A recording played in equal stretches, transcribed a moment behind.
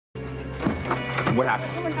What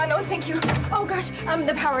happened? Oh my God, no, thank you. Oh gosh,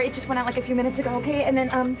 the power, it just went out like a few minutes ago, okay? And then,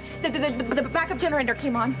 the backup generator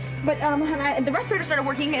came on. But, the respirator started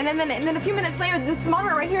working, and then a few minutes later, this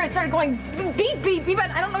monitor right here, it started going beep, beep, beep,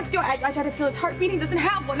 and I don't know what to do. I tried to feel his heart beating, doesn't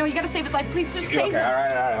have one. No, you gotta save his life. Please just save him. All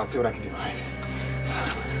right, I'll see what I can do.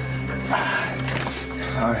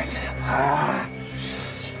 All right.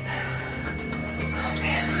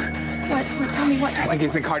 What? Tell me what? Like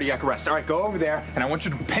he's in cardiac arrest. All right, go over there, and I want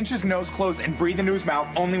you to pinch his nose closed and breathe into his mouth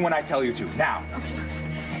only when I tell you to. Now.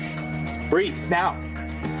 Okay. Breathe, now.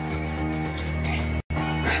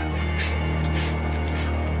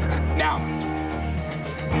 Now.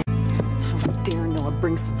 How dare Noah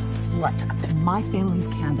bring some slut up to my family's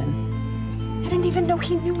cabin? I didn't even know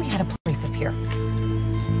he knew we had a place up here.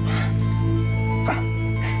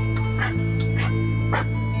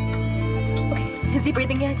 Okay, is he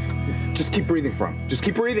breathing yet? Just keep breathing for him. Just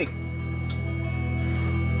keep breathing.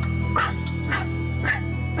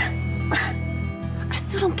 I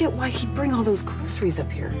still don't get why he'd bring all those groceries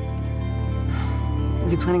up here.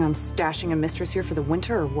 Is he planning on stashing a mistress here for the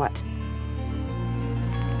winter or what?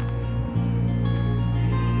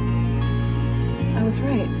 I was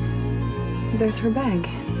right. There's her bag.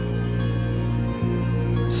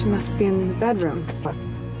 She must be in the bedroom. But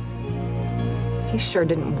he sure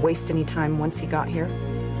didn't waste any time once he got here.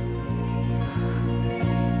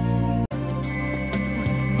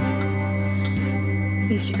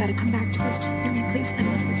 Please, you gotta come back to us. Hear me, please. I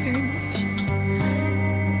love you very much.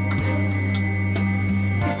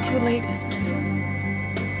 It's too late, isn't it?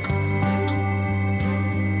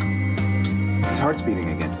 His heart's beating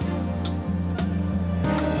again.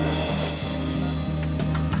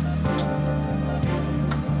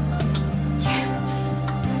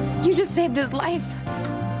 You just saved his life.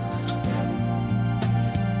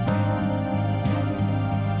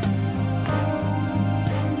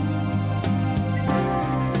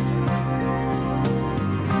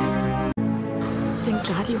 Thank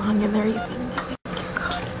God you hung in there, Ethan.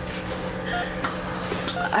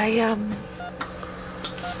 Thank God.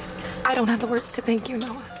 I don't have the words to thank you,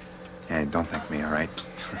 Noah. Hey, don't thank me, all right?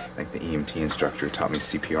 Like the EMT instructor who taught me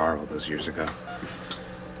CPR all those years ago.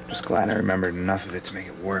 Just glad I remembered enough of it to make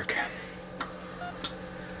it work.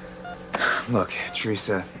 Look,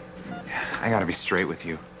 Theresa, I gotta be straight with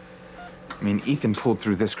you. I mean, Ethan pulled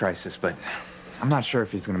through this crisis, but I'm not sure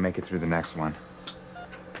if he's gonna make it through the next one.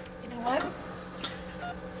 You know what?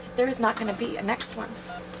 There is not gonna be a next one.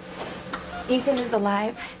 Ethan is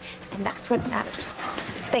alive, and that's what matters.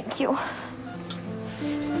 Thank you.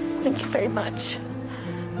 Thank you very much.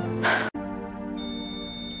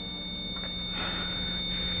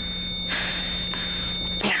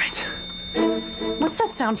 Damn it! What's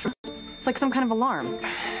that sound from? It's like some kind of alarm.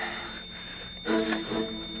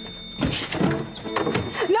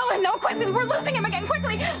 No, quickly! We're losing him again,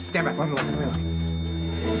 quickly! Stand back, let me look.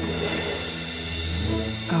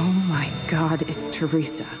 Oh my God, it's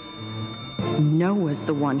Theresa. Noah's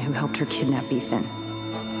the one who helped her kidnap Ethan.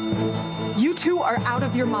 You two are out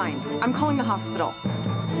of your minds. I'm calling the hospital.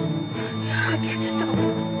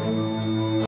 No.